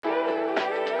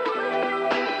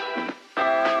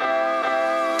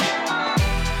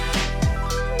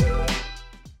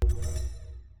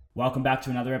Welcome back to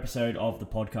another episode of the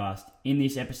podcast. In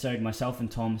this episode, myself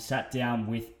and Tom sat down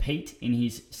with Pete in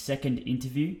his second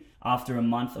interview after a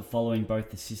month of following both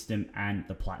the system and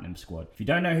the Platinum Squad. If you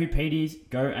don't know who Pete is,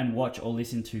 go and watch or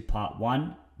listen to part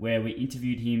 1, where we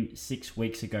interviewed him 6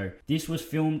 weeks ago. This was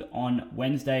filmed on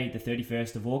Wednesday, the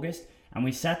 31st of August, and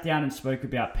we sat down and spoke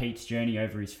about Pete's journey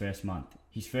over his first month.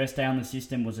 His first day on the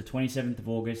system was the 27th of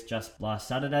August, just last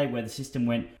Saturday, where the system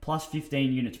went plus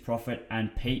 15 units profit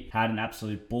and Pete had an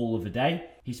absolute ball of a day.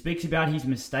 He speaks about his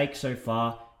mistakes so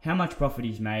far, how much profit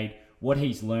he's made, what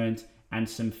he's learned, and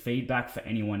some feedback for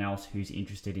anyone else who's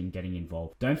interested in getting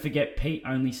involved. Don't forget, Pete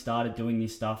only started doing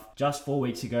this stuff just 4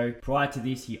 weeks ago. Prior to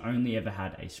this, he only ever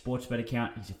had a Sportsbet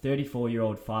account. He's a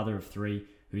 34-year-old father of 3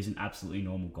 who's an absolutely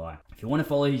normal guy. If you want to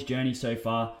follow his journey so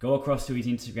far, go across to his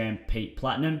Instagram, Pete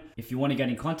Platinum. If you want to get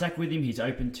in contact with him, he's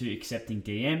open to accepting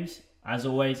DMs. As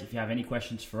always, if you have any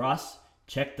questions for us,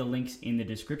 check the links in the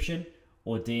description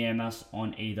or DM us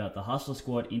on either the Hustler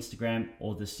Squad Instagram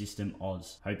or the System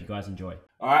Oz. Hope you guys enjoy.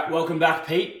 All right, welcome back,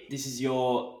 Pete. This is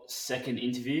your second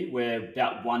interview. We're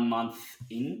about 1 month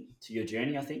in to your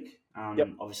journey, I think. Yep.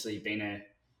 Obviously, been a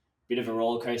bit of a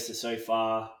roller coaster so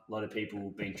far. A lot of people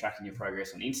have been tracking your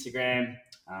progress on Instagram.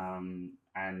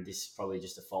 And this is probably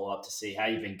just a follow-up to see how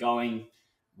you've been going,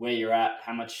 where you're at,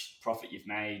 how much profit you've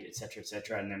made, et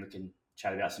cetera, and then we can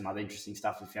chat about some other interesting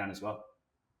stuff we found as well.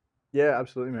 Yeah,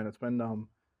 absolutely, man. It's been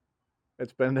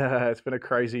a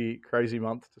crazy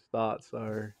month to start.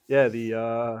 So yeah,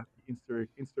 the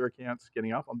Insta account's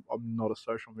getting up. I'm not a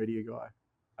social media guy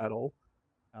at all,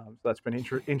 so that's been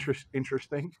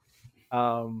interesting.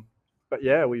 But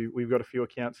yeah, we've got a few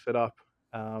accounts set up.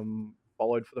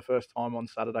 Followed for the first time on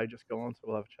Saturday just gone, so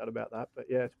we'll have a chat about that. But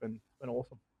yeah, it's been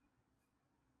awesome.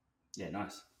 Yeah,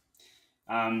 nice.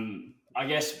 I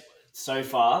guess so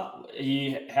far,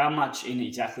 how much in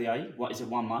exactly are you? What is it,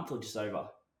 1 month or just over?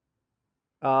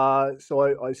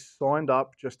 So I signed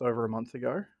up just over a month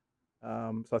ago.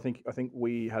 So I think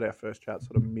we had our first chat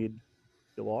sort of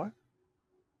mid-July,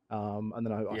 and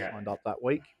then I signed up that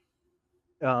week.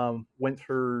 Went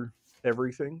through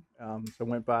everything. So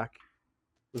went back,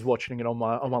 was watching it on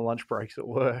my lunch breaks at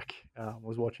work.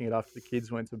 Was watching it after the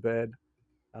kids went to bed.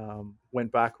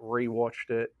 Went back, rewatched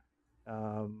it.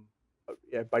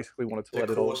 Yeah, basically wanted to let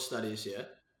it all. The course studies, yeah.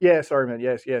 Yeah, sorry, man.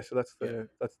 Yes. So that's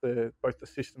the both the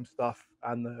system stuff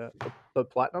and the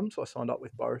platinum. So I signed up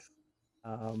with both.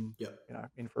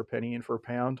 In for a penny, in for a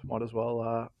pound. Might as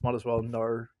well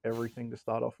know everything to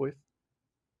start off with.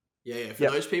 Yeah. For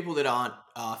those people that aren't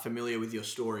familiar with your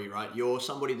story, right? You're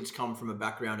somebody that's come from a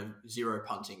background of zero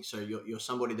punting. So you're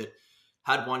somebody that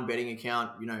had one betting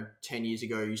account, 10 years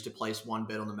ago, used to place one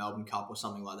bet on the Melbourne Cup or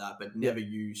something like that, but never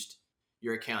used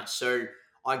your account. So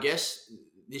I guess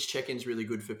this check-in is really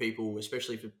good for people,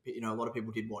 especially for, a lot of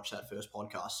people did watch that first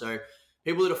podcast. So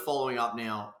people that are following up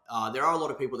now, there are a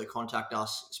lot of people that contact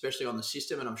us, especially on the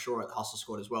system, and I'm sure at the Hustler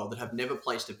Squad as well, that have never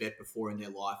placed a bet before in their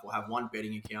life or have one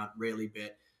betting account, rarely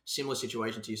bet. Similar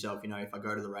situation to yourself, if I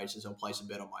go to the races, I'll place a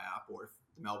bet on my app, or if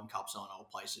the Melbourne Cup's on, I'll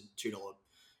place a $2,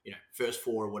 first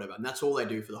 4 or whatever. And that's all they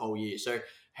do for the whole year. So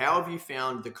how have you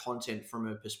found the content from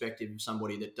a perspective of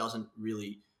somebody that doesn't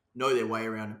really know their way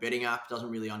around a betting app,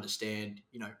 doesn't really understand,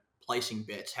 placing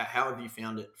bets? How have you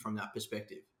found it from that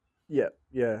perspective? Yeah.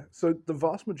 So the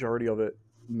vast majority of it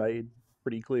made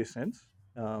pretty clear sense,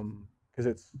 because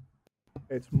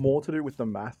it's more to do with the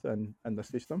math and the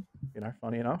system,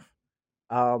 funny enough.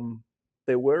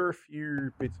 There were a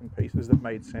few bits and pieces that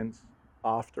made sense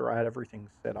after I had everything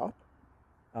set up.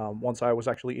 Once I was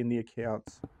actually in the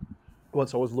accounts,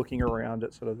 once I was looking around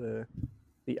at sort of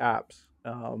the apps,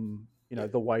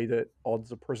 the way that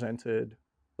odds are presented,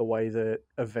 the way that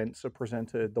events are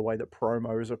presented, the way that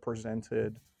promos are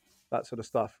presented, that sort of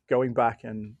stuff. Going back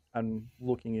and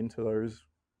looking into those,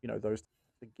 those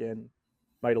again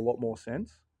made a lot more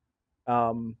sense.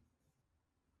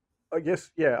 I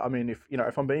guess, yeah. I mean,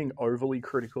 if I'm being overly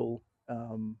critical,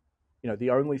 the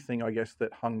only thing I guess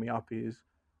that hung me up is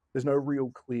there's no real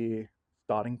clear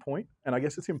starting point, and I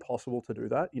guess it's impossible to do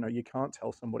that. You can't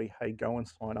tell somebody, hey, go and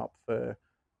sign up for,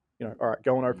 all right,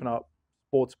 go and open up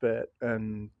Sportsbet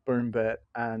and BoomBet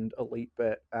and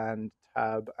EliteBet and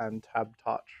Tab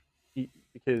Touch,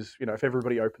 because if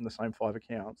everybody opened the same 5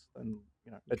 accounts, then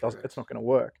it's not going to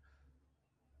work.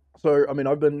 So, I mean,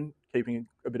 I've been keeping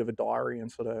a bit of a diary and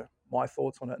sort of my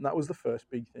thoughts on it. And that was the first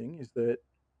big thing, is that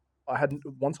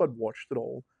once I'd watched it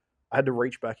all, I had to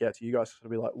reach back out to you guys to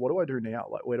be like, what do I do now?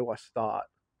 Like, where do I start?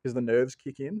 Because the nerves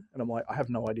kick in and I'm like, I have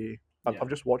no idea. I've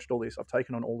just watched all this. I've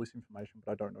taken on all this information,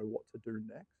 but I don't know what to do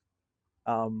next.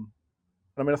 And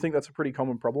I mean, I think that's a pretty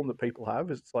common problem that people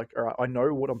have. Is it's like, all right, I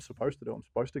know what I'm supposed to do. I'm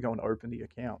supposed to go and open the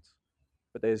accounts,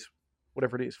 but there's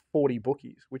whatever it is, 40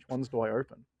 bookies. Which ones do I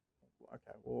open?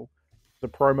 Okay, well, the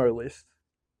promo list.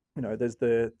 There's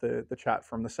the chat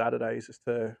from the Saturdays as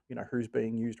to who's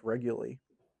being used regularly.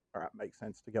 All right, makes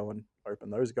sense to go and open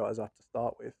those guys up to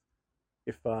start with,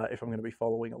 if I'm going to be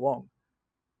following along.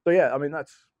 So yeah, I mean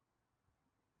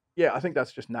I think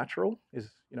that's just natural. I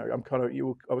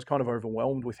was kind of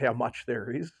overwhelmed with how much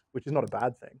there is, which is not a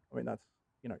bad thing. I mean, that's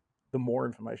the more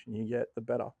information you get, the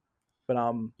better. But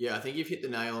Yeah, I think you've hit the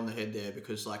nail on the head there,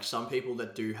 because like some people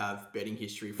that do have betting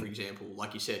history, for example,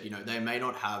 like you said, they might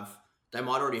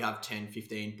already have 10,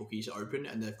 15 bookies open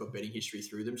and they've got betting history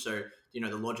through them. So,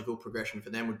 the logical progression for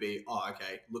them would be, oh,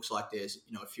 okay, looks like there's,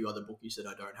 a few other bookies that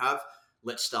I don't have.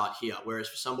 Let's start here. Whereas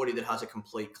for somebody that has a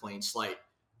complete clean slate,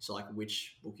 so like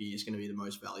which bookie is going to be the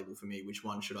most valuable for me? Which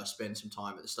one should I spend some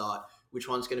time at the start? Which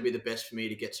one's going to be the best for me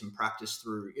to get some practice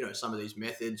through, some of these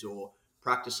methods, or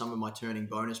practice some of my turning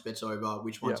bonus bets over?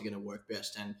 Which ones are going to work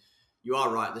best? And you are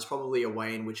right. There's probably a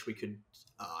way in which we could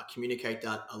communicate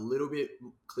that a little bit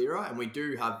clearer. And we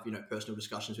do have, personal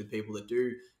discussions with people that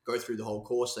do go through the whole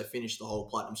course. They finish the whole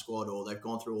Platinum Squad, or they've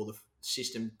gone through all the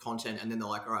system content, and then they're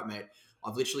like, all right, mate,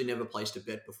 I've literally never placed a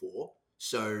bet before.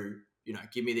 So,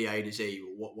 give me the A to Z.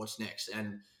 What's next?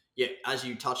 And yeah, as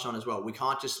you touched on as well, we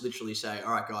can't just literally say,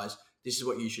 all right, guys, this is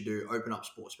what you should do. Open up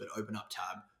Sportsbet, open up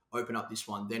Tab, open up this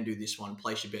one, then do this one,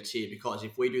 place your bets here. Because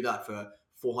if we do that for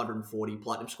 440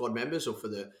 Platinum Squad members, or for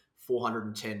the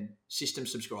 410 system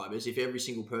subscribers, if every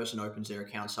single person opens their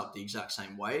accounts up the exact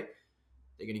same way,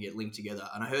 they're going to get linked together.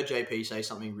 And I heard JP say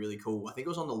something really cool. I think it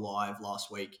was on the live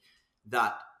last week,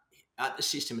 that at the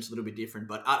system it's a little bit different,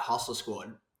 but at Hustler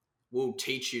Squad, we'll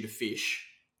teach you to fish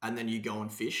and then you go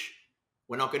and fish.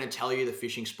 We're not going to tell you the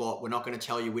fishing spot. We're not going to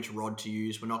tell you which rod to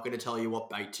use. We're not going to tell you what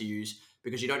bait to use,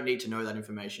 because you don't need to know that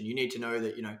information. You need to know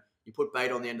that, you put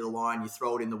bait on the end of the line, you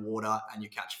throw it in the water, and you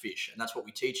catch fish. And that's what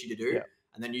we teach you to do. Yeah.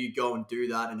 And then you go and do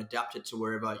that and adapt it to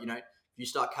wherever, if you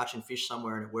start catching fish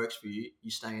somewhere and it works for you, you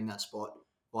stay in that spot.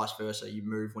 Vice versa, you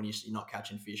move when you're not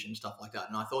catching fish and stuff like that.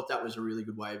 And I thought that was a really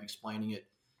good way of explaining it.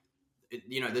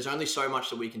 There's only so much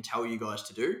that we can tell you guys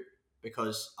to do,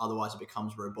 because otherwise it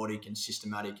becomes robotic and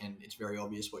systematic, and it's very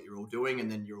obvious what you're all doing, and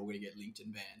then you're all going to get linked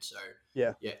and banned. So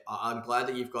yeah, I'm glad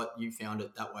that you found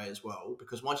it that way as well,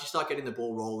 because once you start getting the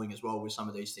ball rolling as well with some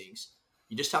of these things,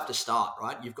 you just have to start,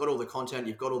 right? You've got all the content,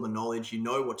 you've got all the knowledge, you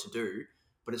know what to do,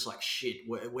 but it's like, shit,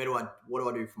 what do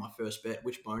I do for my first bet?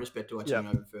 Which bonus bet do I turn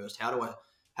over first? How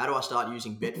do I start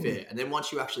using Betfair? And then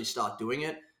once you actually start doing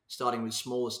it, starting with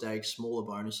smaller stakes, smaller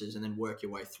bonuses, and then work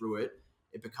your way through it,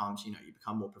 it becomes, you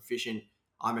become more proficient.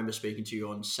 I remember speaking to you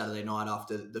on Saturday night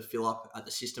after the fill up at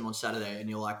the system on Saturday, and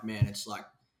you're like, man,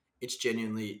 it's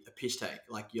genuinely a piss take.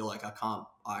 Like, you're like, I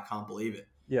can't believe it.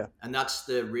 Yeah. And that's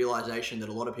the realization that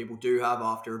a lot of people do have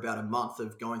after about a month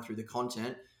of going through the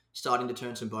content, starting to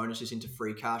turn some bonuses into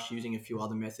free cash, using a few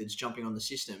other methods, jumping on the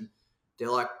system. They're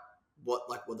like, what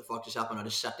the fuck just happened? I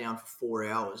just sat down for 4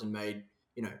 hours and made,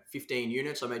 15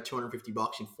 units. I made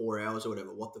 $250 in 4 hours or whatever.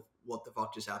 What the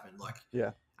fuck just happened? Like,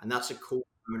 yeah. And that's a cool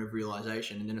moment of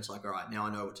realization. And then it's like, all right, now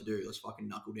I know what to do. Let's fucking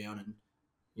knuckle down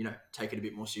and, take it a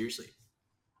bit more seriously.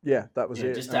 Yeah, that was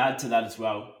it. Just to add to that as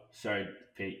well. Sorry,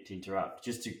 Pete, to interrupt.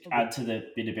 Just to add to the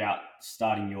bit about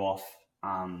starting you off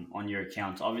on your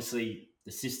accounts. Obviously,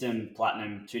 the system,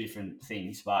 Platinum, two different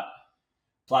things, but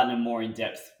Platinum more in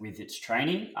depth with its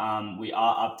training. We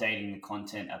are updating the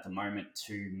content at the moment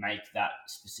to make that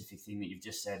specific thing that you've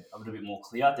just said a little bit more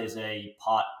clear. There's a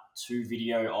part 2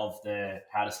 video of the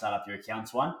how to start up your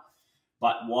accounts one,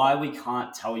 but why we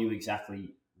can't tell you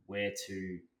exactly where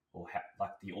to or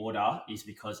like the order is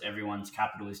because everyone's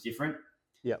capital is different.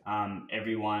 Yeah.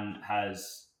 Everyone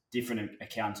has different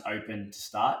accounts open to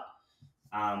start.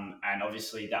 And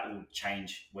obviously that will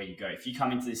change where you go. If you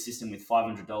come into the system with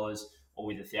 $500 or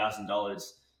with $1,000,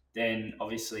 then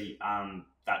obviously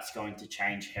that's going to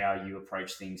change how you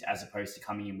approach things as opposed to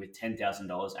coming in with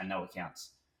 $10,000 and no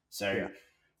accounts. So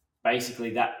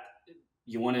basically that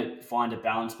you want to find a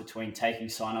balance between taking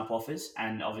sign-up offers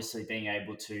and obviously being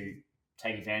able to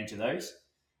take advantage of those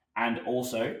and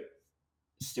also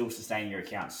still sustain your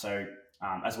accounts. So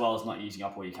as well as not using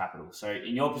up all your capital. So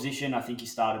in your position, I think you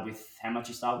started with, how much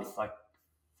you started with? Like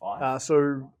 5?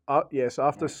 So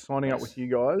after signing up with you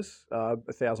guys,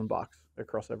 $1,000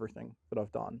 across everything that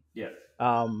I've done. Yeah.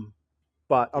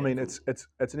 But I mean, cool.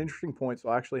 It's an interesting point. So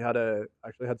I actually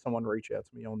had someone reach out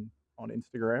to me on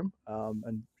Instagram,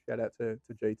 and shout out to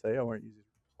GT. I won't use his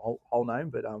whole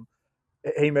name, but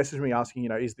he messaged me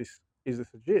asking, is this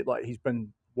legit? Like, he's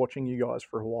been watching you guys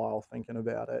for a while, thinking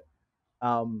about it.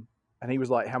 And he was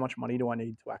like, how much money do I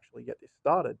need to actually get this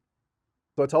started?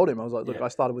 So I told him, I was like, look, I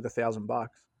started with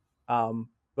 $1,000,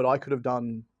 but I could have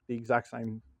done the exact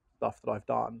same stuff that I've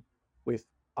done with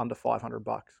under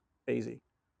 $500 easy.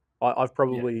 I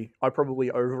probably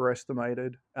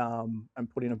overestimated and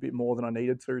put in a bit more than I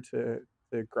needed to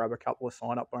grab a couple of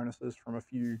sign up bonuses from a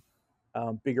few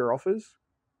bigger offers.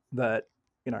 That,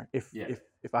 you know,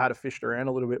 if I had fished around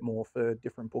a little bit more for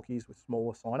different bookies with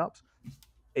smaller sign ups,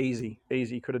 easy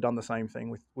could have done the same thing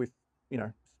with you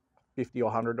know, $50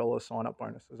 or $100 sign up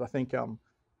bonuses. I think you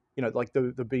know, like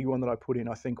the big one that I put in,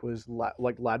 I think was like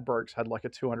Ladbrokes had like a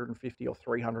 $250 or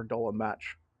 $300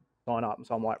 match sign up, and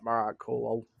so I'm like, all right,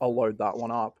 cool, I'll load that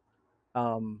one up.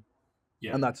 And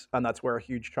that's where a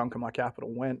huge chunk of my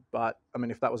capital went. But I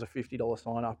mean, if that was a $50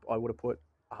 sign up, I would have put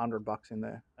 $100 in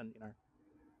there, and you know,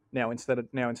 now instead of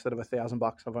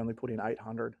 $1,000, I've only put in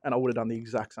 800, and I would have done the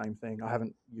exact same thing. I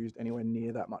haven't used anywhere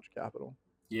near that much capital.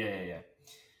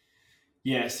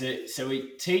 Yeah, so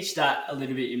we teach that a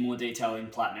little bit in more detail in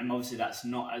Platinum. Obviously, that's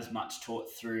not as much taught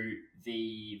through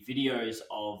the videos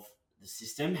of the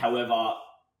system. However,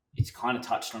 it's kind of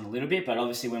touched on a little bit, but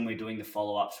obviously when we're doing the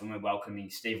follow-ups, when we're welcoming,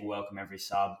 Steve will welcome every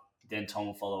sub, then Tom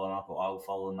will follow them up, or I will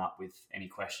follow them up with any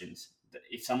questions.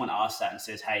 If someone asks that and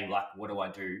says, hey, like, what do I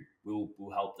do? We'll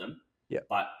help them. Yeah.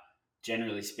 But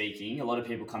generally speaking, a lot of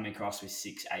people come across with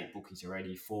 6, 8 bookies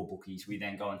already, 4 bookies. We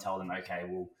then go and tell them, okay,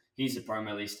 well, here's the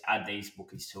promo list, add these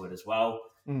bookies to it as well.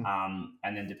 And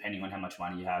then depending on how much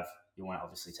money you have, you want to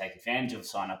obviously take advantage of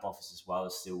sign-up offers as well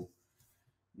as still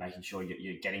making sure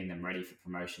you're getting them ready for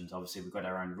promotions. Obviously, we've got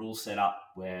our own rules set up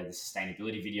where the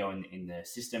sustainability video in the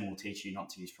system will teach you not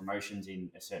to use promotions in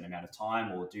a certain amount of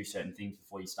time or do certain things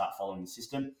before you start following the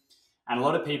system. And a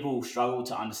lot of people struggle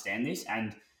to understand this,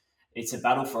 and it's a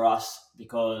battle for us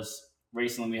because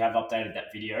recently we have updated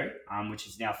that video, which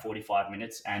is now 45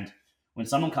 minutes. And when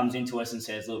someone comes into us and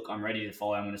says, look, I'm ready to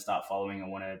follow, I'm going to start following, I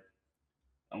want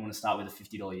to start with a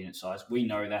 $50 unit size, we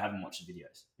know they haven't watched the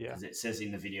videos because it says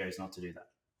in the videos not to do that.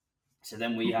 So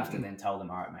then we have to then tell them,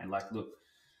 all right, man, like, look,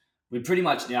 we're pretty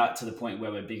much now to the point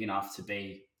where we're big enough to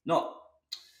be not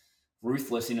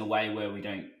ruthless in a way where we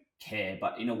don't care,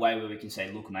 but in a way where we can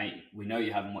say, look, mate, we know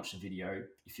you haven't watched the video.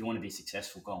 If you want to be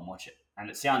successful, go and watch it. And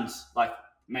it sounds like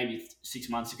maybe 6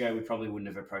 months ago, we probably wouldn't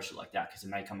have approached it like that because it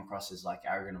may come across as like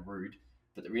arrogant or rude.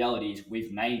 But the reality is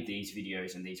we've made these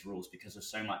videos and these rules because of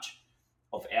so much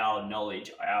of our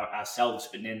knowledge ourselves,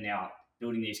 but then now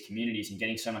building these communities and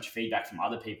getting so much feedback from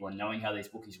other people and knowing how these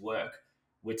bookies work.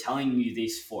 We're telling you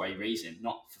this for a reason,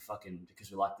 not for fucking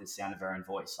because we like the sound of our own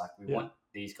voice. Like we want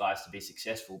these guys to be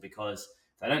successful because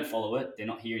if they don't follow it, they're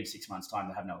not here in 6 months' time.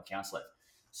 They have no accounts left.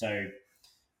 So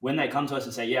when they come to us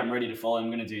and say, yeah, I'm ready to follow,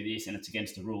 I'm going to do this, and it's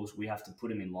against the rules, we have to put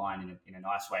them in line in a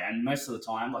nice way. And most of the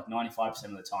time, like 95%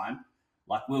 of the time,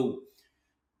 like we'll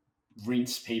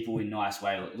rinse people in a nice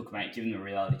way. Like, look, mate, give them a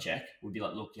reality check. We'll be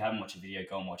like, look, you haven't watched a video,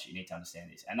 go and watch it. You need to understand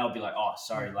this. And they'll be like, oh,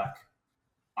 sorry, like,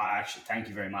 I actually thank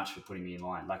you very much for putting me in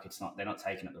line. Like they're not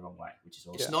taking it the wrong way, which is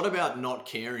awesome. It's not about not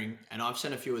caring. And I've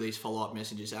sent a few of these follow-up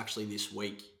messages actually this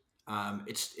week.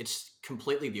 It's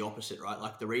completely the opposite, right?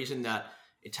 Like the reason that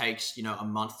it takes, a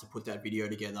month to put that video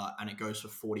together and it goes for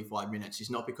 45 minutes is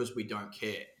not because we don't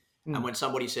care. And when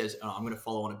somebody says, I'm going to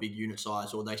follow on a big unit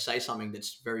size, or they say something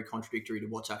that's very contradictory to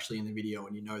what's actually in the video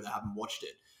and they haven't watched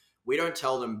it, we don't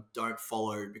tell them don't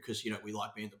follow because, we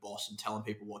like being the boss and telling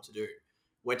people what to do.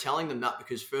 We're telling them that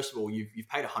because, first of all, you've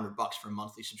paid $100 for a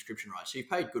monthly subscription, right? So you've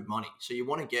paid good money. So you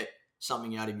want to get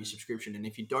something out of your subscription. And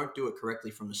if you don't do it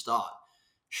correctly from the start,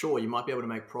 sure, you might be able to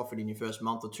make profit in your first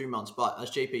month or 2 months. But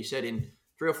as GP said, in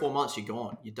 3 or 4 months, you're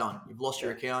gone. You're done. You've lost your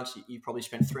accounts. You've probably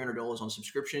spent $300 on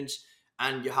subscriptions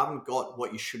and you haven't got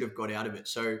what you should have got out of it.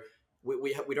 So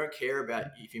we don't care about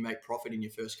if you make profit in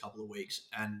your first couple of weeks.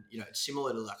 And, it's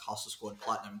similar to like Hustler Squad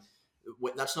Platinum.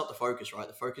 That's not the focus, right?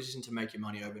 The focus isn't to make your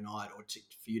money overnight or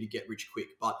for you to get rich quick.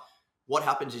 But what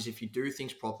happens is if you do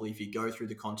things properly, if you go through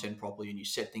the content properly and you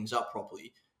set things up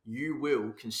properly, you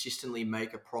will consistently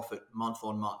make a profit month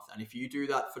on month. And if you do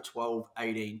that for 12,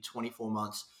 18, 24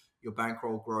 months, your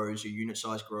bankroll grows, your unit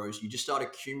size grows, you just start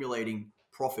accumulating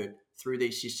profit through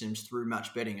these systems, through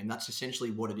match betting. And that's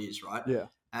essentially what it is, right? Yeah.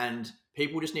 And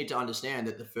people just need to understand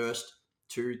that the first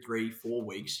 2, 3, 4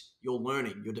 weeks, you're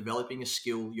learning, you're developing a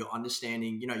skill, you're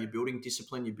understanding, you're building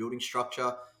discipline, you're building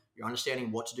structure, you're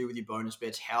understanding what to do with your bonus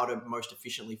bets, how to most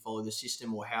efficiently follow the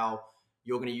system, or how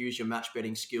you're going to use your match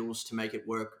betting skills to make it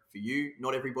work for you.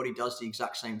 Not everybody does the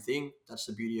exact same thing. That's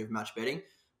the beauty of match betting.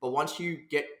 But once you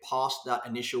get past that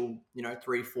initial,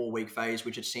 3, 4 week phase,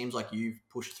 which it seems like you've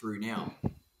pushed through now,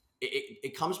 it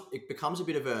becomes a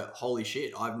bit of a holy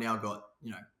shit. I've now got,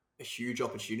 a huge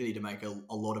opportunity to make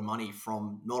a lot of money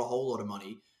from not a whole lot of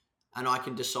money. And I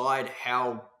can decide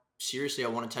how seriously I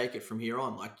want to take it from here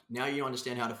on. Like, now you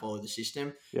understand how to follow the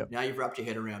system. Yep. Now you've wrapped your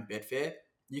head around Betfair.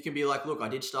 You can be like, look, I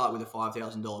did start with a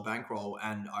 $5,000 bankroll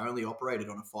and I only operated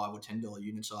on a $5 or $10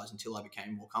 unit size until I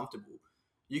became more comfortable.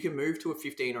 You can move to a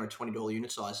 $15 or a $20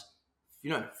 unit size,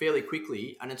 fairly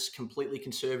quickly, and it's completely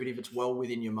conservative. It's well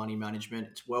within your money management.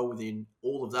 It's well within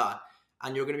all of that.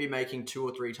 And you're going to be making 2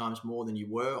 or 3 times more than you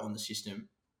were on the system,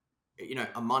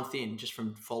 a month in, just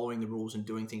from following the rules and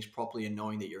doing things properly and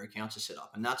knowing that your accounts are set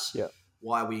up. And that's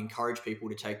why we encourage people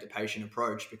to take the patient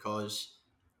approach, because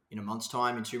in a month's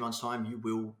time, in 2 months' time, you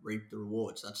will reap the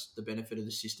rewards. That's the benefit of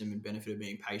the system and benefit of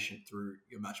being patient through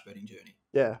your match betting journey.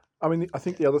 Yeah. I mean, I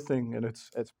think the other thing, and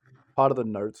it's part of the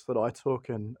notes that I took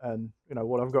and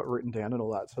what I've got written down and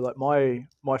all that. So like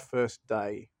my first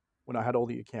day when I had all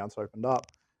the accounts opened up,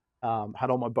 had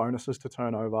all my bonuses to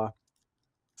turn over,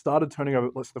 started turning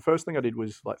over. The first thing I did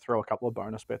was like throw a couple of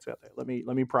bonus bets out there. Let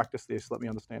me practice this. Let me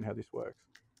understand how this works.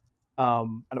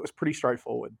 And it was pretty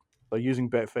straightforward. So using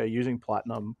Betfair, using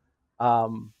Platinum,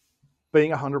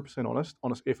 being 100%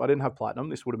 honest, if I didn't have Platinum,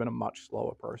 this would have been a much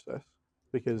slower process,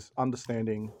 because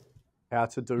understanding how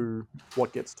to do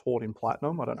what gets taught in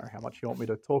Platinum, I don't know how much you want me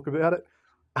to talk about it,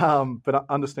 but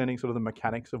understanding sort of the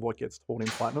mechanics of what gets taught in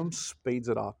Platinum speeds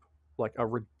it up like a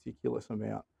ridiculous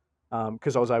amount,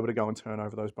 because I was able to go and turn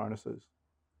over those bonuses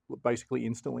basically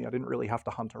instantly. I didn't really have to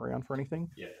hunt around for anything.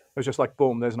 Yeah. It was just like,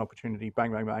 boom, there's an opportunity,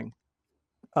 bang, bang, bang.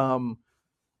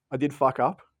 I did fuck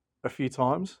up a few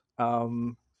times.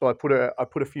 So I put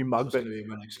a few mug bets. That's going to be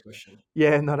my next question.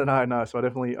 Yeah, no. So I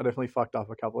definitely fucked up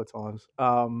a couple of times.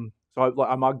 So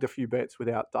I mugged a few bets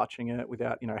without dutching it,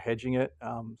 without hedging it.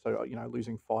 So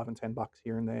losing $5 and $10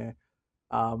 here and there.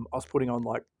 I was putting on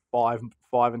like $5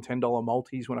 and $10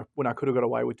 multis when I could have got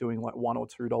away with doing like $1 or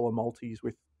 $2 multis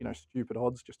with stupid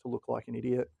odds just to look like an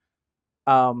idiot.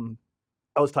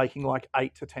 I was taking like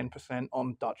 8 to 10%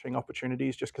 on dutching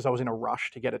opportunities just because I was in a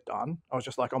rush to get it done. I was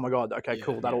just like, oh my God, okay,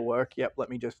 cool, that'll work. Yep, let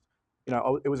me just,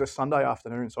 it was a Sunday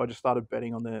afternoon, so I just started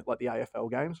betting on the AFL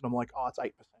games, and I'm like, oh, it's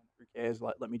 8%, who cares?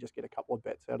 Like, let me just get a couple of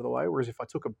bets out of the way. Whereas if I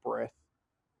took a breath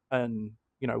and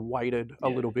waited a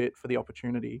little bit for the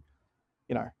opportunity,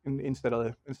 instead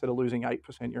of losing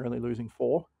 8%, you're only losing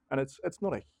 4%, and it's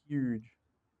not a huge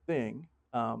thing.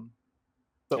 But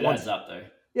it adds up though.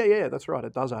 Yeah, that's right.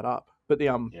 It does add up. But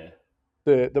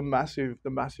the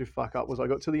massive fuck up was I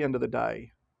got to the end of the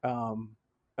day, and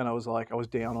I was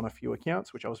down on a few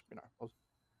accounts, which I was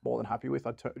more than happy with.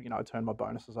 I turned my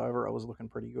bonuses over. I was looking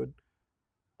pretty good.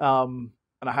 And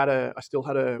I still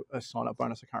had a sign up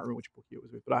bonus. I can't remember which bookie it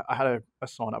was with, but I had a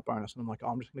sign up bonus, and I'm like, oh,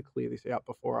 I'm just going to clear this out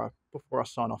before I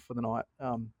sign off for the night.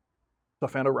 So I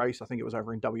found a race. I think it was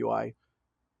over in WA.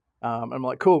 And I'm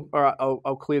like, cool. All right,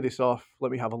 I'll clear this off.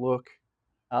 Let me have a look.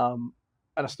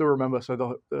 And I still remember, so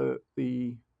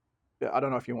the I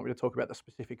don't know if you want me to talk about the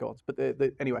specific odds, but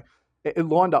anyway, it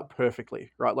lined up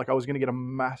perfectly, right? Like I was going to get a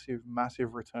massive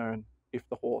return if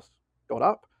the horse got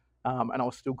up, and I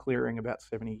was still clearing about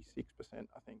 76%,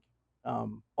 I think,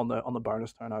 on the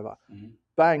bonus turnover. Mm-hmm.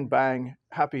 Bang, bang,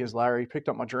 happy as Larry, picked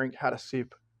up my drink, had a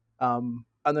sip, and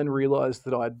then realised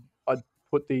that I'd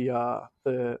put the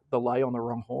lay on the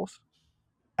wrong horse,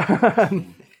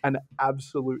 and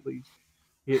absolutely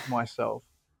hit myself.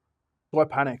 So I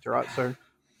panicked, right? So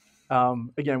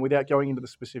again, without going into the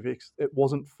specifics, it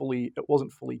wasn't fully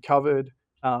covered.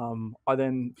 I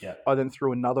then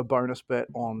threw another bonus bet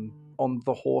on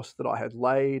the horse that I had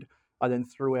laid. I then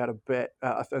threw out a bet.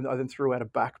 I then threw out a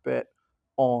back bet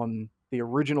on the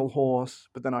original horse,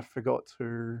 but then I forgot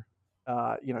to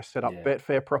set up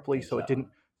Betfair properly, so it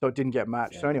didn't get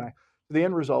matched. Yeah. So anyway, the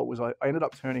end result was I ended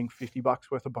up turning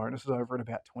 $50 worth of bonuses over at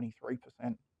about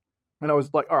 23%. And I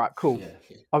was like, all right, cool.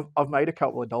 Yeah. I've made a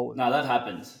couple of dollars. No, that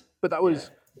happens. But that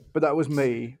was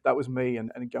me. That was me.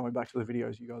 And going back to the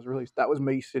videos you guys released, that was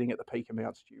me sitting at the peak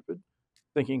amount stupid,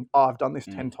 thinking, oh, I've done this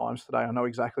 10 times today. I know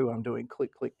exactly what I'm doing.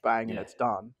 Click, click, bang, and it's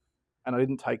done. And I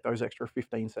didn't take those extra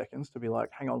 15 seconds to be like,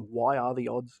 hang on, why are the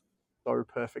odds so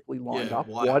perfectly lined up?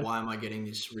 Why am I getting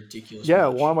this ridiculous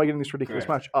match? Why am I getting this ridiculous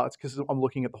match? Oh, it's because I'm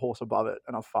looking at the horse above it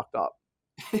and I've fucked up.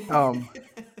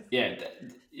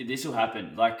 This will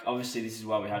happen. Like, obviously, this is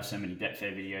why we have so many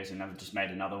Betfair videos, and I've just made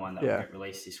another one that will get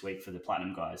released this week for the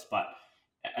Platinum guys. But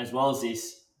as well as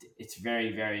this, it's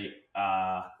very, very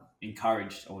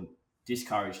encouraged or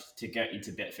discouraged to get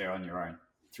into Betfair on your own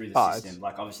through the system.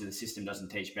 Like, obviously, the system doesn't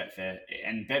teach Betfair,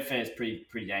 and Betfair is pretty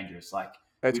dangerous. Like,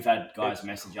 we've had guys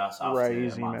message us after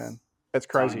a month, man. It's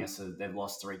crazy. So they've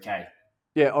lost $3K.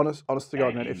 Yeah, honest to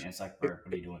God, man. game. And it's like, bro,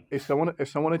 what are you doing? If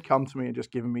someone had come to me and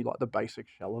just given me like the basic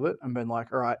shell of it and been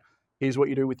like, all right, here's what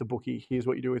you do with the bookie, here's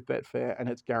what you do with Betfair, and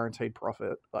it's guaranteed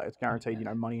profit, like it's guaranteed,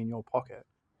 money in your pocket,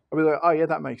 I'd be like, oh yeah,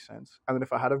 that makes sense. And then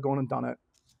if I had have gone and done it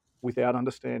without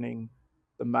understanding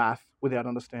the math, without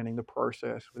understanding the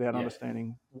process, without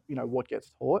understanding, what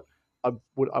gets taught, I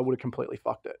would have completely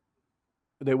fucked it.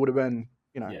 There would have been,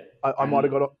 I might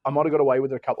have got away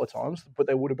with it a couple of times, but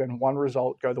there would have been one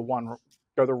result go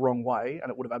the wrong way, and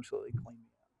it would have absolutely cleaned me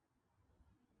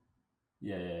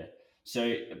out. Yeah.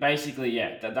 So basically,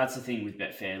 that's the thing with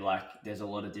Betfair. Like, there's a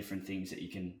lot of different things that you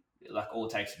can, like, all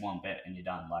it takes one bet and you're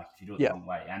done. Like, if you do it the wrong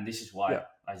way, and this is why,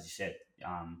 as you said,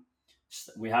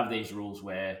 we have these rules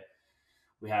where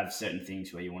we have certain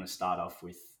things where you want to start off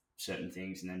with certain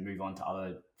things and then move on to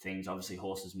other things. Obviously,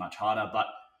 horse is much harder, but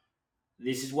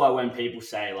this is why when people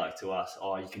say, like, to us,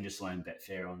 oh, you can just learn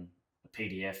Betfair on a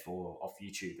PDF or off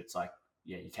YouTube, it's like,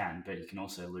 yeah, you can, but you can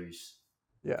also lose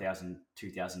 $1,000,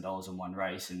 $2,000 in one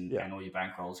race and all your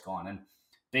bankroll's gone. And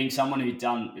being someone who's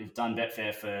done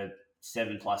Betfair for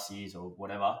 7+ years or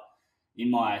whatever,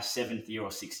 in my 7th year or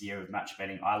 6th year of match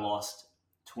betting, I lost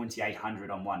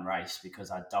 $2,800 on one race because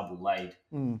I double laid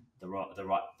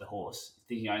the horse,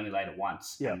 thinking I only laid it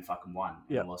once and fucking won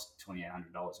and lost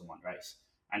 $2,800 in one race.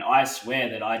 And I swear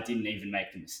that I didn't even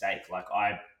make the mistake. Like,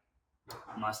 I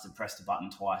must have pressed a button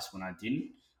twice when I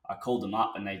didn't. I called them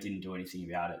up and they didn't do anything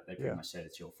about it. They pretty much said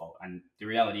it's your fault. And the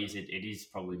reality is it is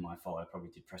probably my fault. I probably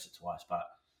did press it twice, but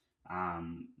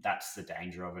that's the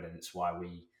danger of it. And it's why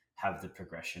we have the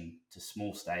progression to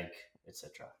small stake,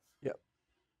 etc. Yep.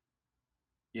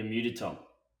 You're muted, Tom.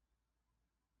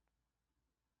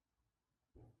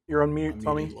 You're on mute,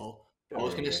 Tommy. I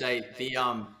was going to say,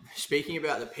 speaking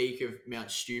about the peak of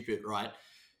Mount Stupid, right?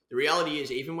 The reality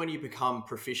is, even when you become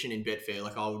proficient in Betfair,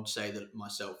 like I would say that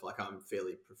myself, like I'm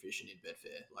fairly proficient in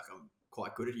Betfair, like I'm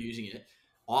quite good at using it.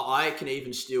 I can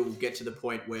even still get to the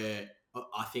point where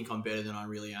I think I'm better than I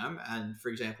really am. And for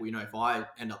example, if I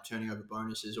end up turning over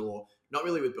bonuses, or not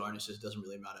really with bonuses, it doesn't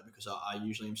really matter because I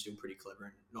usually am still pretty clever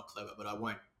and not clever, but I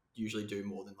won't usually do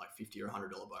more than like $50 or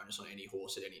 $100 bonus on any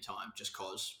horse at any time, just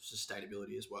cause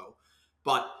sustainability as well.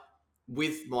 But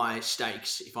with my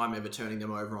stakes, if I'm ever turning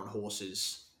them over on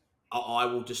horses, I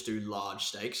will just do large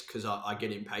stakes because I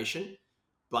get impatient.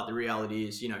 But the reality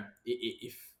is,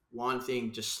 if one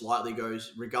thing just slightly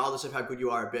goes, regardless of how good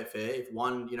you are at Betfair, if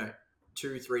one,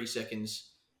 2-3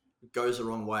 seconds goes the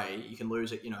wrong way, you can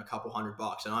lose it, a couple $100.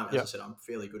 And I said, I'm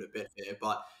fairly good at Betfair.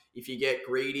 But if you get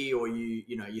greedy, or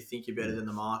you think you're better than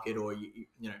the market, or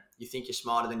you think you're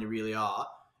smarter than you really are,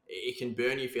 it can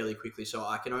burn you fairly quickly. So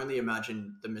I can only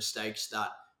imagine the mistakes that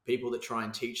people that try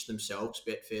and teach themselves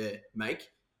Betfair make.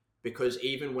 Because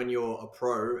even when you're a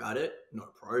pro at it, not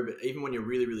a pro, but even when you're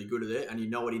really, really good at it and you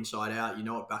know it inside out, you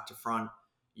know it back to front,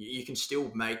 you can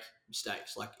still make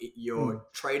mistakes. Like you're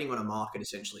trading on a market,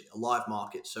 essentially, a live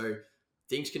market. So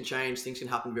things can change, things can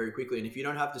happen very quickly. And if you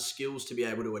don't have the skills to be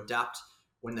able to adapt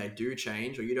when they do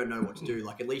change, or you don't know what to do,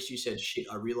 like at least you said, shit,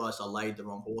 I realized I laid the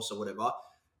wrong horse or whatever.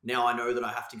 Now I know that I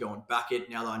have to go and back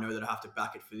it. Now that I know that I have to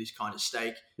back it for this kind of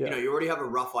stake, you already have a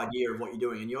rough idea of what you're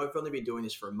doing, and you've only been doing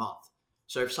this for a month.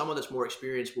 So if someone that's more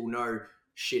experienced will know,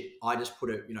 shit, I just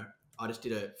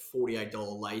did a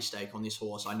 $48 lay stake on this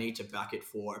horse. I need to back it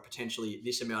for potentially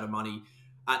this amount of money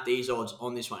at these odds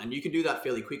on this one. And you can do that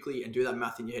fairly quickly and do that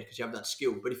math in your head because you have that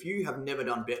skill. But if you have never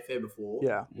done Betfair before,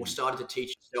 or started to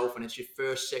teach yourself and it's your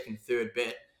first, second, third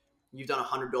bet, you've done a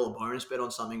 $100 bonus bet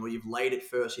on something, or you've laid it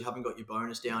first, you haven't got your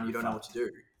bonus down, you don't know what to do.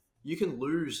 You can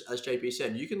lose, as JP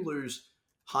said, you can lose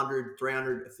 100,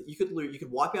 300. You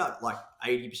could wipe out like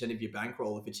 80% of your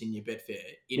bankroll if it's in your Betfair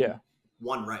in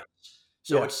one race.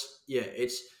 So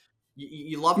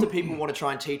you love that people want to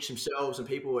try and teach themselves, and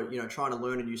people are trying to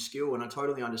learn a new skill, and I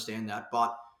totally understand that.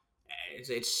 But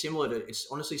it's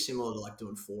honestly similar to like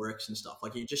doing Forex and stuff.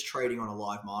 Like you're just trading on a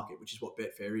live market, which is what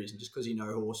Betfair is. And just because you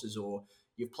know horses or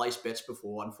you've placed bets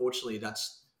before, unfortunately that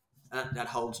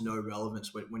holds no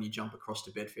relevance when you jump across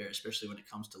to Betfair, especially when it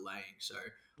comes to laying. So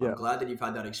I'm glad that you've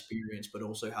had that experience, but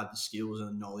also had the skills and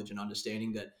the knowledge and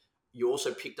understanding that you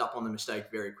also picked up on the mistake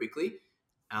very quickly,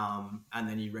 and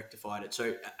then you rectified it.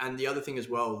 So, and the other thing as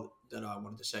well that I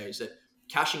wanted to say is that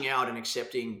accepting a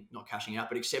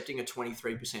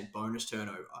 23% bonus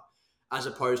turnover, as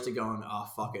opposed to going,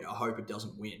 fuck it, I hope it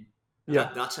doesn't win.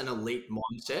 That's an elite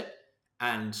mindset.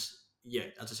 And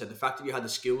as I said, the fact that you had the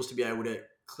skills to be able to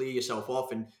clear yourself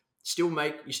off and still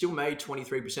made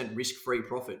 23% risk-free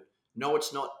profit. No,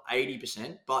 it's not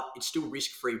 80%, but it's still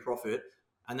risk-free profit.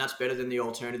 And that's better than the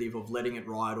alternative of letting it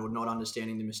ride or not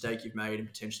understanding the mistake you've made and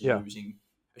potentially losing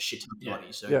a shit ton of Yeah.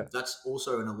 money. So Yeah. that's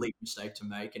also an elite mistake to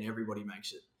make, and everybody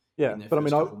makes it Yeah, in their but I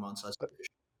first mean, couple months.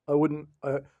 I wouldn't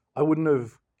I wouldn't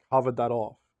have covered that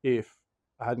off if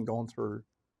I hadn't gone through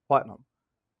platinum.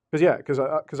 Because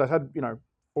I had 4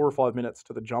 or 5 minutes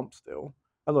to the jump still.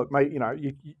 And look, mate,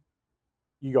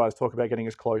 you guys talk about getting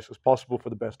as close as possible for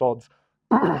the best odds.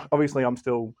 Obviously, I'm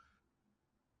still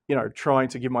trying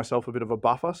to give myself a bit of a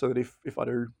buffer so that if I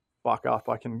do fuck up,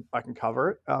 I can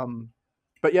cover it.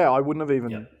 But yeah, I wouldn't have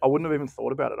even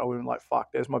thought about it. I would have been like,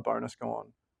 fuck, there's my bonus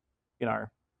gone.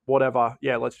 Whatever.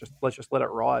 Yeah, let's just let it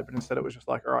ride. But instead, it was just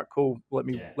like, all right, cool. Let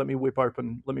me whip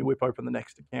open the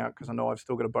next account because I know I've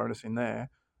still got a bonus in there.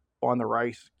 Find the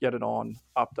race, get it on,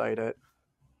 update it.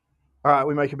 All right,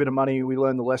 we make a bit of money. We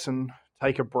learn the lesson.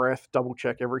 Take a breath. Double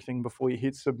check everything before you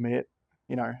hit submit.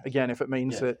 Again, if it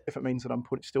means that I'm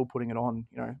still putting it on,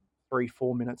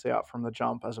 3-4 minutes out from the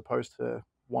jump as opposed to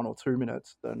 1 or 2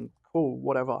 minutes, then cool,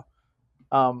 whatever.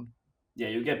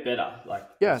 You'll get better.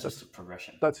 That's just a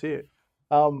progression. That's it.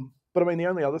 But I mean, the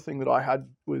only other thing that I had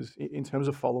was in terms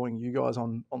of following you guys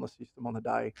on the system on the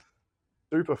day,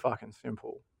 super fucking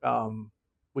simple.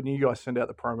 When you guys send out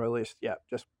the promo list,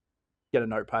 just get a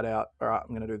notepad out. All right,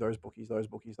 I'm going to do those bookies.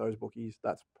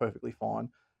 That's perfectly fine.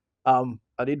 I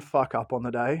did fuck up on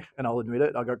the day, and I'll admit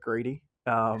it. I got greedy.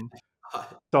 I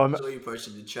saw you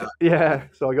posted in the chat. Yeah,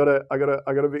 so I got a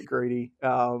bit greedy.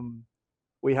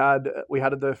 We had I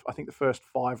think the first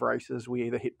 5 races we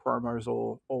either hit promos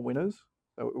or winners.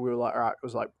 So we were like, all right,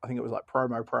 I think it was like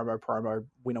promo,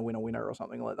 winner or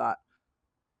something like that.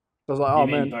 So I was like, you oh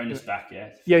mean man, bonus back,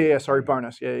 yeah. Yeah, sorry,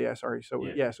 bonus. Yeah, sorry. So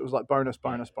Yeah. So it was like bonus,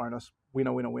 winner.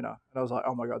 And I was like,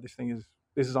 oh my god, this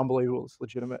is unbelievable. It's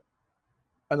legitimate.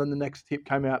 And then the next tip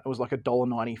came out. It was like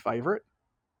 $1.90 favorite,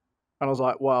 and I was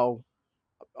like, well,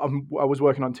 I was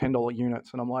working on $10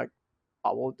 units, and I'm like,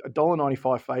 oh well,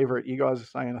 $1.95 favorite. You guys are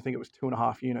saying I think it was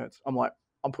 2.5 units. I'm like,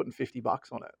 I'm putting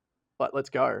 $50 on it. Like, let's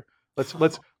go.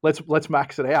 Let's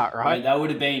max it out, right? Wait, that would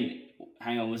have been.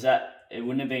 Hang on, was that? It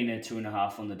wouldn't have been a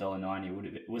 2.5 on the $1.90. Would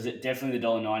it? Was it definitely the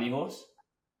 $1.90 horse?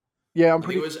 Yeah, I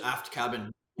think it was aft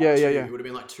cabin. Yeah. It would have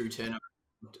been like $2.10.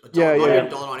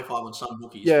 $1.95 on some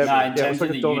bookies. Yeah, no, in terms like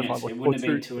of the units, it wouldn't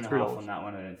have been 2.5 on that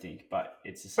one. I don't think, but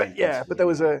it's the same. But there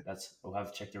was we'll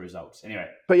have to check the results anyway.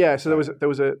 But yeah, so there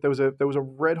was a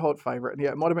red hot favorite, and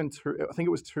yeah, it might have been 2. I think it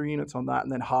was 2 units on that,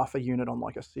 and then half a unit on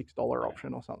like a $6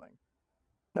 option or something.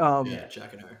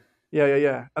 Jack and O.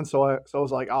 Yeah. And so I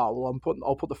was like, well,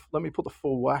 let me put the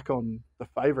full whack on the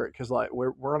favorite because like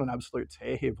we're on an absolute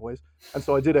tear here, boys. And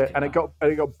so I did it, and it got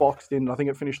boxed in. I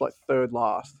think it finished like 3rd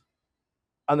last.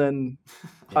 And then,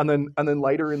 and then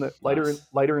later in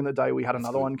the day, we had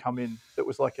another one come in that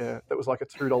was like a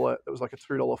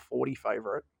 $2.40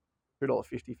 favorite,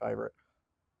 $2.50 favorite.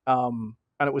 And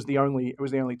it was the only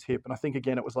tip. And I think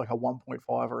again it was like a 1.5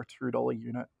 or a $2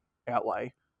 unit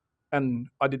outlay. And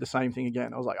I did the same thing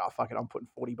again. I was like, oh fuck it, I'm putting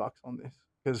 $40 on this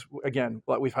because again,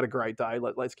 like we've had a great day.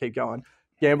 Let's keep going.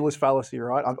 Gambler's fallacy,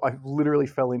 right? I literally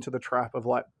fell into the trap of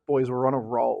like, boys, we're on a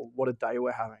roll. What a day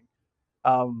we're having.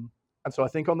 And so I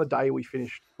think on the day we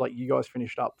finished, like you guys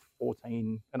finished up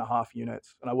 14.5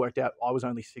 units, and I worked out I was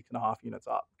only 6.5 units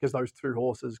up because those 2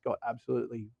 horses got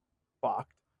absolutely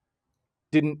fucked.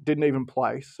 Didn't even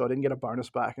place, so I didn't get a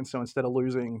bonus back. And so instead of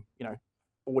losing,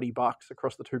 $40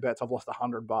 across the 2 bets, I've lost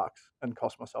 $100 and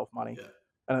cost myself money. Yeah.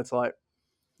 And it's like,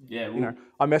 yeah,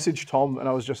 I messaged Tom and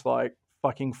I was just like,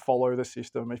 fucking follow the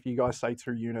system. If you guys say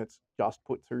 2 units, just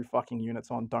put 2 fucking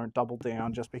units on. Don't double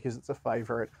down just because it's a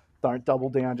favorite. Don't double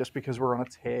down just because we're on a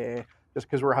tear, just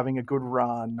because we're having a good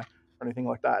run or anything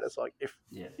like that. It's like if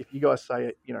you guys say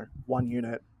it, 1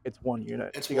 unit, it's 1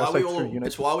 unit. It's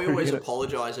why we always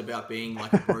apologize about being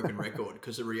like a broken record,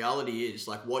 because the reality is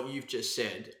like what you've just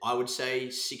said. I would say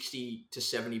 60 to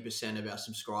 70% of our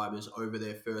subscribers over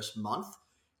their first month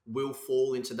will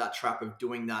fall into that trap of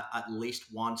doing that at least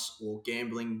once, or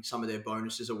gambling some of their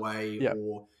bonuses away,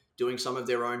 or doing some of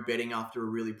their own betting after a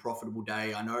really profitable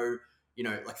day. I know,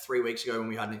 like 3 weeks ago when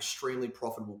we had an extremely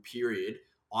profitable period,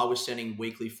 I was sending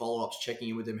weekly follow-ups, checking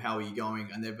in with them, how are you going?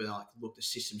 And they've been like, look, the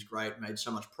system's great, made so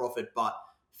much profit, but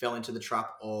fell into the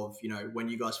trap of, when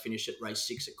you guys finished at race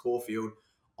 6 at Caulfield,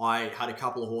 I had a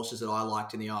couple of horses that I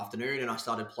liked in the afternoon, and I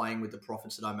started playing with the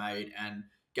profits that I made and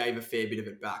gave a fair bit of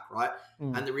it back, right?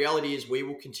 And the reality is we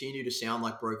will continue to sound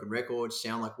like broken records,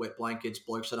 sound like wet blankets,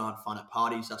 blokes that aren't fun at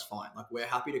parties. That's fine. Like, we're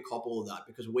happy to cop all of that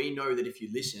because we know that if you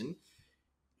listen,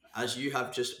 as you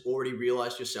have just already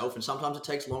realized yourself, and sometimes it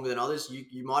takes longer than others,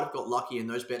 you might have got lucky and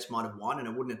those bets might have won and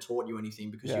it wouldn't have taught you anything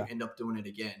because you end up doing it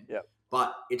again.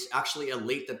 But it's actually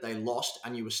elite that they lost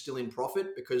and you were still in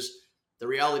profit, because the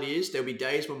reality is there'll be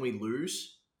days when we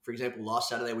lose For example, last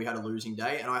Saturday we had a losing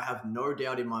day, and I have no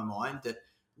doubt in my mind that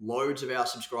loads of our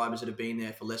subscribers that have been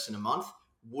there for less than a month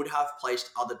would have placed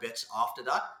other bets after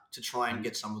that to try and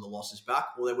get some of the losses back,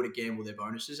 or they would have gambled their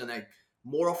bonuses, and they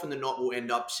more often than not will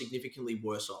end up significantly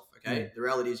worse off. Okay. The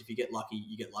reality is if you get lucky,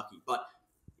 you get lucky, but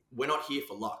we're not here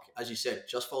for luck. As you said,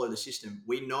 just follow the system.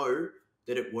 We know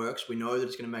that it works. We know that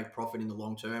it's going to make profit in the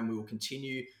long term. We will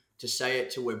continue to say it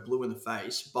till we're blue in the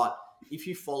face. But if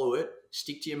you follow it,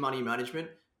 stick to your money management.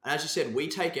 And as you said, we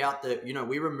take out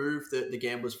we remove the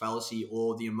gambler's fallacy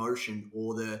or the emotion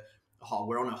or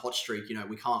we're on a hot streak,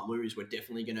 we can't lose. We're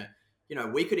definitely going to,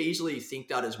 we could easily think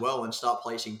that as well and start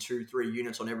placing 2-3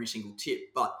 units on every single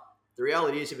tip. But the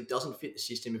reality is if it doesn't fit the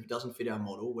system, if it doesn't fit our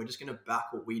model, we're just going to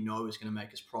back what we know is going to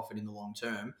make us profit in the long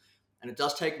term. And it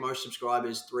does take most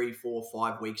subscribers 3, 4,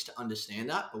 5 weeks to understand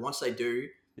that. But once they do,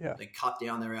 they cut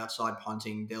down their outside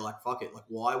punting. They're like, fuck it. Like,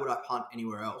 why would I punt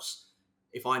anywhere else?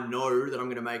 If I know that I'm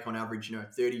going to make on average,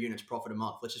 30 units profit a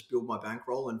month, let's just build my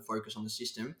bankroll and focus on the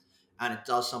system. And it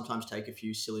does sometimes take a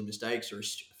few silly mistakes or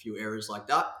a few errors like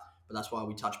that. But that's why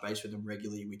we touch base with them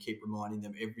regularly. We keep reminding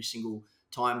them every single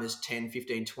time there's 10,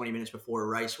 15, 20 minutes before a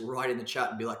race. We'll write in the chat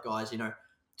and be like, guys, just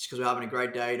because we're having a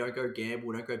great day, don't go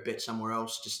gamble, don't go bet somewhere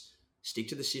else. Just stick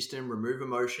to the system, remove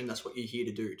emotion. That's what you're here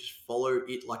to do. Just follow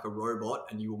it like a robot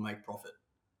and you will make profit.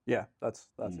 Yeah, that's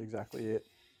exactly it.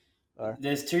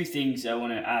 There's two things I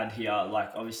want to add here.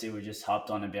 Like, obviously, we just harped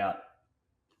on about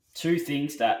two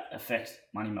things that affect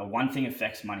money. One thing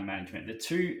affects money management. The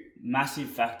two massive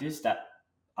factors that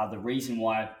are the reason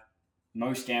why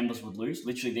most gamblers would lose,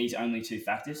 literally these only two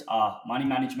factors, are money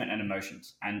management and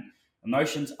emotions. And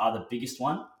emotions are the biggest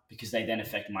one because they then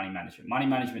affect money management. Money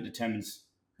management determines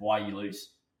why you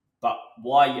lose, but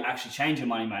why you actually change your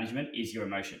money management is your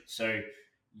emotion. So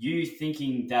you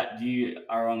thinking that you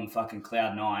are on fucking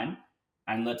cloud 9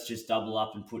 and let's just double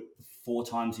up and put 4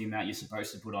 times the amount you're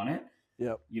supposed to put on it.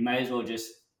 Yep. You may as well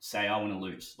just say, I want to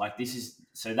lose. Like,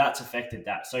 so that's affected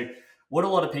that. So what a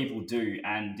lot of people do,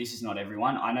 and this is not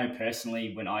everyone, I know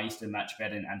personally when I used to match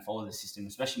bet and follow the system,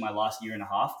 especially my last year and a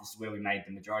half, this is where we made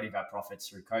the majority of our profits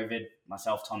through COVID.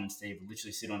 Myself, Tom and Steve would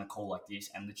literally sit on a call like this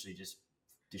and literally just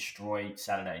destroy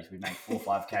Saturdays. We'd make 4 or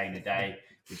 5K in a day.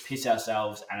 We'd piss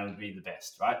ourselves and it would be the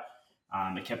best, right?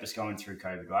 It kept us going through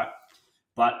COVID, right?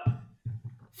 But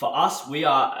for us, we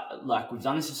are like, we've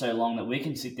done this for so long that we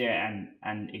can sit there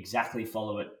and exactly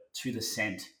follow it to the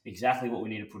cent, exactly what we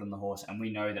need to put on the horse. And we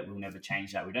know that we'll never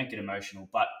change that. We don't get emotional,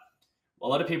 but a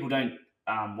lot of people don't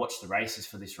watch the races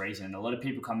for this reason. And a lot of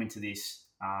people come into this.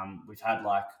 We've had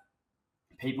like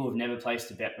people who've never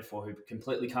placed a bet before who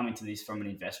completely come into this from an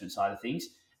investment side of things.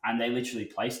 And they literally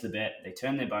place the bet, they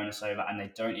turn their bonus over, and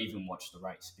they don't even watch the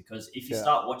race. Because if you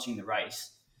start watching the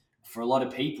race, for a lot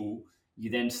of people, you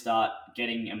then start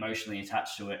getting emotionally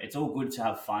attached to it. It's all good to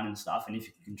have fun and stuff, and if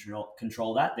you can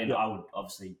control that, then I would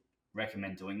obviously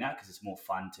recommend doing that because it's more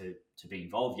fun to be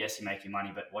involved. Yes, you're making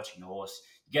money, but watching the horse,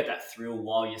 you get that thrill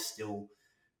while you're still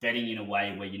betting in a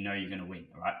way where you know you're going to win,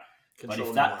 all right? But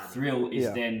if that thrill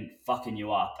is then fucking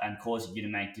you up and causing you to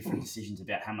make different decisions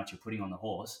about how much you're putting on the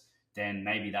horse, then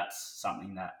maybe that's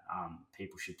something that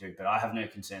people should do. But I have no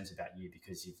concerns about you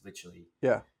because you've literally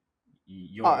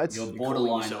you're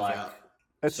borderline like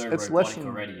it's robotic lesson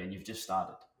already, and you've just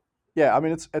started. Yeah, I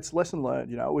mean it's lesson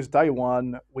learned. It was day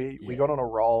one. We got on a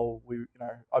roll.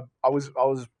 I was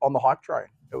on the hype train.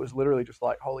 It was literally just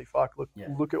like, holy fuck,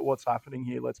 look at what's happening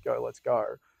here. Let's go.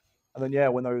 And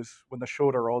then when the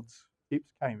shorter odds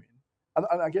tips came in,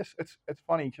 and I guess it's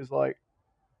funny because like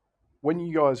when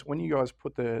you guys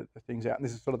put the things out, and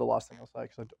this is sort of the last thing I'll say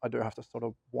because I do have to sort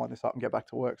of wind this up and get back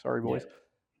to work. Sorry, boys.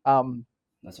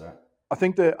 That's all right. I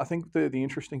think the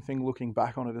interesting thing looking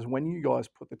back on it is when you guys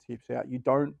put the tips out, you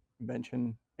don't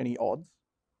mention any odds.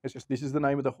 It's just this is the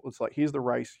name of it's like here's the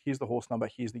race, here's the horse number,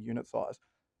 here's the unit size.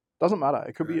 Doesn't matter.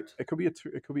 It could be a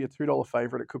 $2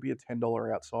 favorite, it could be a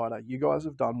 $10 outsider. You guys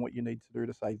have done what you need to do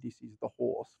to say this is the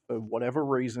horse for whatever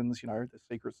reasons. The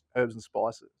secrets, herbs and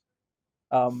spices.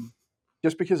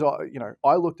 Just because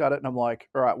I looked at it and I'm like,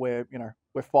 all right,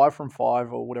 we're 5 from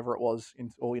 5 or whatever it was,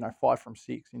 or 5 from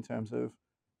 6 in terms of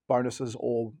bonuses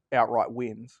or outright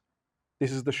wins.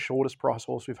 This is the shortest price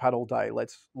horse we've had all day.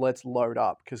 Let's load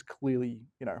up because clearly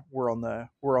we're on the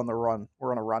run.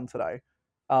 We're on a run today,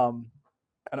 and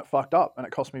it fucked up and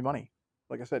it cost me money.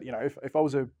 Like I said, if I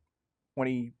was a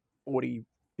 $20, $40,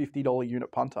 $50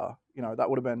 unit punter, that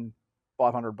would have been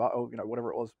 $500 or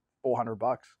whatever it was,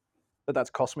 $400. That's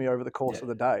cost me over the course of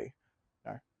the day.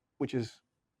 Which is,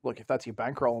 look, if that's your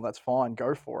bankroll and that's fine,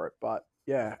 go for it. But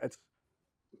yeah,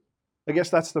 I guess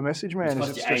that's the message, man. It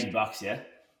cost you $80, yeah?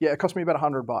 Yeah, it cost me about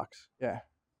 $100. Yeah.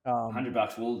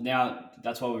 $100. Well, now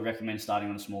that's why we recommend starting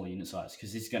on a smaller unit size,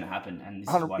 because this is going to happen, and this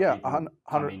is 100, why yeah, people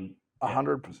come in. Yeah,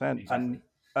 100%. exactly.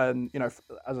 And you know,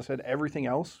 as I said, everything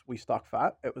else we stuck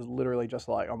fat. It was literally just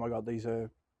like, oh my god, these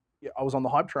are. Yeah, I was on the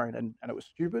hype train, and it was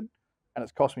stupid, and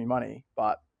it's cost me money,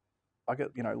 but I get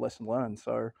lesson learned.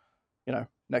 So,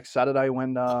 next Saturday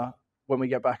when we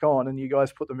get back on, and you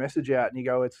guys put the message out, and you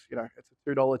go, it's it's a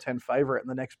 $2.10 favorite, and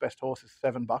the next best horse is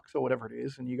 $7 or whatever it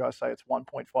is, and you guys say it's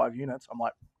 1.5 units. I'm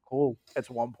like, cool, it's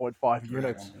 1.5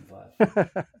 units.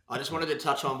 1.5. I just wanted to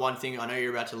touch on one thing. I know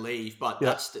you're about to leave, but Yeah.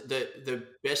 that's the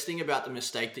best thing about the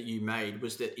mistake that you made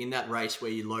was that in that race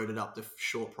where you loaded up the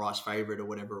short price favorite or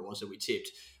whatever it was that we tipped,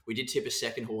 we did tip a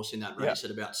second horse in that race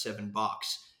at about $7.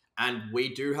 And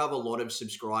we do have a lot of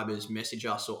subscribers message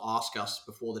us or ask us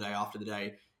before the day, after the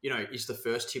day, is the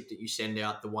first tip that you send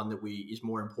out the one that is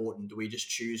more important? Do we just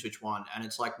choose which one? And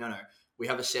it's like, no. We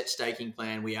have a set staking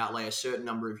plan. We outlay a certain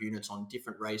number of units on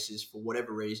different races for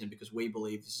whatever reason, because we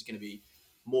believe this is going to be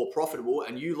more profitable.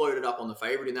 And you loaded up on the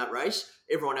favorite in that race.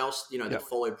 Everyone else, that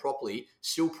followed properly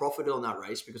still profited on that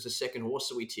race, because the second horse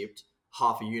that we tipped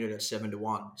half a unit at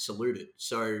 7-1 saluted.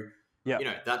 So,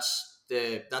 that's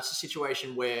the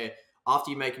situation where after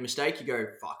you make a mistake, you go,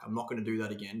 fuck, I'm not going to do that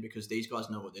again, because these guys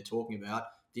know what they're talking about.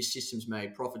 This system's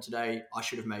made profit today. I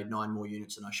should have made 9 more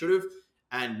units than I should have.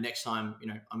 And next time,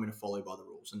 I'm going to follow by the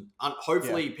rules. And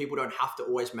hopefully people don't have to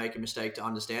always make a mistake to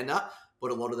understand that.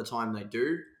 But a lot of the time they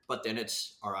do. But then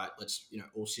it's, all right, let's,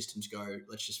 all systems go.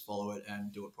 Let's just follow it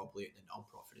and do it properly. And then I'll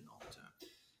profit in the long term.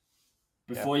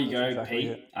 Before you go,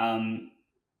 Pete, do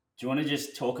you want to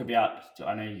just talk about,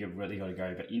 I know you really got to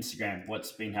go, but Instagram,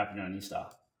 what's been happening on Insta?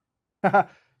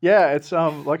 Yeah, it's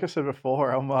like I said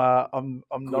before, I'm not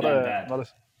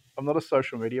a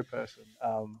social media person.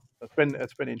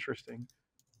 It's been interesting.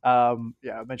 I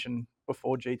mentioned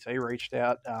before GT reached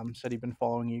out, said he'd been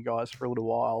following you guys for a little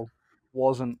while.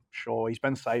 Wasn't sure. He's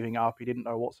been saving up. He didn't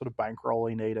know what sort of bankroll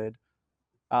he needed.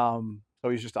 So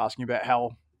he's just asking about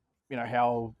how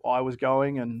I was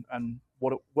going and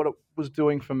what it was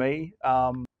doing for me.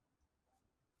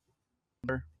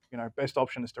 Best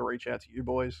option is to reach out to you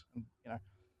boys and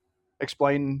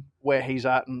explain where he's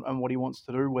at and what he wants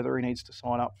to do, whether he needs to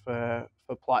sign up for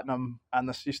Platinum and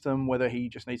the system, whether he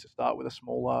just needs to start with a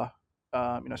smaller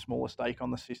stake on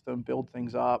the system, build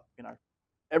things up.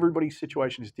 Everybody's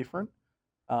situation is different.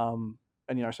 So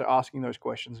asking those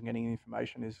questions and getting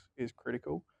information is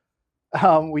critical.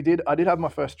 I did have my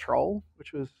first troll,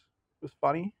 which was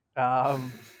funny.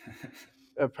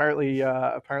 Apparently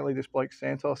this bloke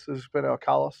Santos has been been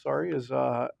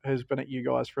at you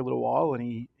guys for a little while, and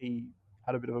he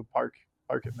had a bit of a poke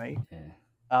at me,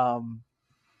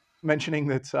 mentioning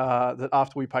that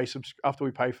after we pay for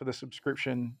the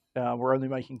subscription, we're only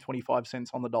making 25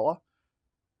 cents on the dollar.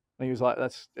 And he was like,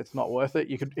 it's not worth it.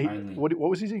 You could what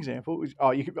was his example?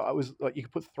 You could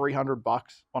put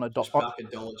 $300 on a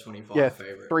 $1.25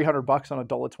 favorite. $300 on a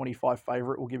 $1.25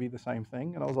 favorite will give you the same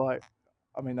thing. And I was like,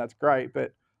 I mean, that's great,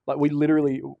 but like we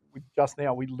literally just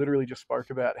spoke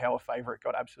about how a favorite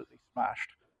got absolutely smashed.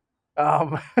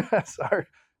 So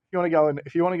if you want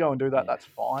to go and do that, that's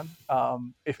fine.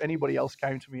 If anybody else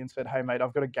came to me and said, "Hey, mate,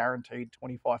 I've got a guaranteed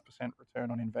 25%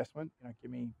 return on investment.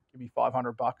 Give me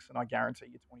 $500 and I guarantee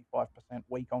you 25%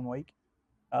 week on week,"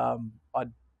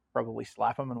 I'd probably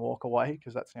slap them and walk away,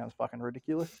 because that sounds fucking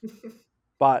ridiculous.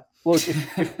 But look,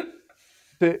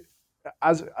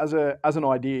 as an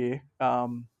idea,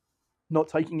 not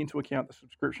taking into account the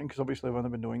subscription, because obviously I've only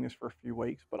been doing this for a few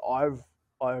weeks, but I've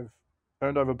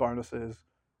turned over bonuses,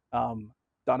 done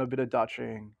a bit of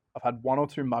Dutching. I've had 1 or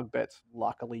 2 mug bets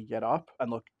luckily get up,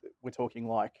 and look, we're talking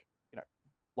like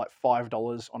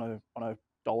 $5 on a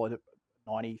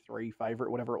 $1.93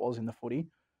 favorite, whatever it was in the footy.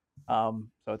 So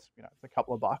it's it's a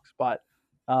couple of bucks, but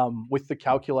with the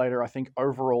calculator, I think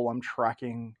overall I'm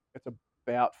tracking it's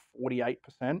about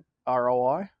 48%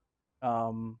 ROI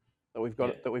that we've got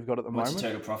at the moment. What's the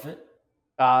total profit?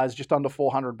 It's just under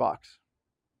 $400.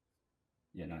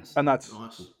 Yeah, nice. And that's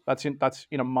nice. that's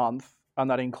in a month, and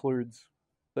that includes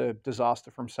the disaster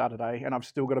from Saturday. And I've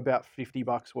still got about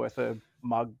 $50 worth of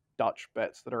mug Dutch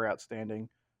bets that are outstanding,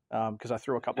 because I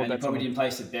threw a couple of bets. You probably didn't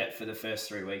place a bet for the first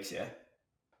 3 weeks, yeah.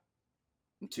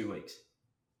 2 weeks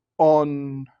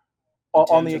on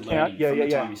the account.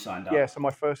 Time you signed up. Yeah, so my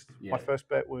first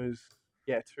bet was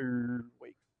 2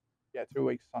 weeks. Yeah, 2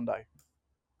 weeks Sunday.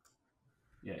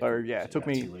 Yeah. So it took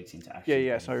me 2 weeks into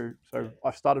action. So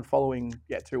I started following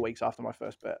 2 weeks after my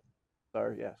first bet.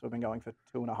 So I've been going for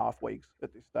 2.5 weeks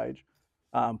at this stage.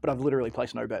 But I've literally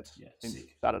placed no bets since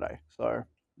Saturday. So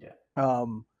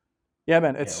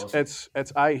man, it's awesome.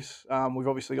 it's ace. We've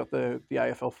obviously got the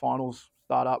AFL finals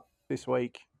start up this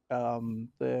week.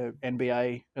 the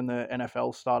NBA and the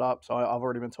NFL startup. So I've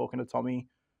already been talking to Tommy.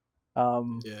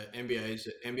 NBA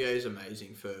is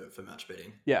amazing for match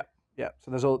betting. Yeah.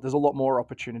 So there's a lot more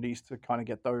opportunities to kind of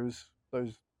get those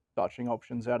Dutching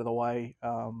options out of the way.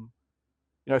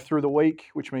 Through the week,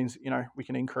 which means we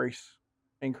can increase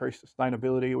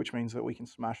sustainability, which means that we can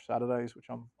smash Saturdays, which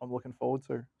I'm looking forward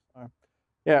to. So,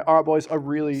 yeah, all right, boys. I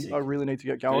really need to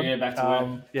get going. Get back to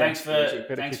work. Thanks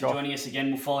for joining us again.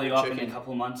 We'll follow you up in a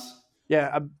couple of months.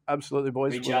 Yeah, absolutely,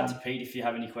 boys. Reach out to Pete if you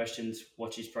have any questions.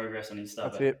 Watch his progress on Insta.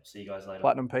 That's it. See you guys later.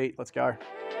 Platinum Pete, let's go.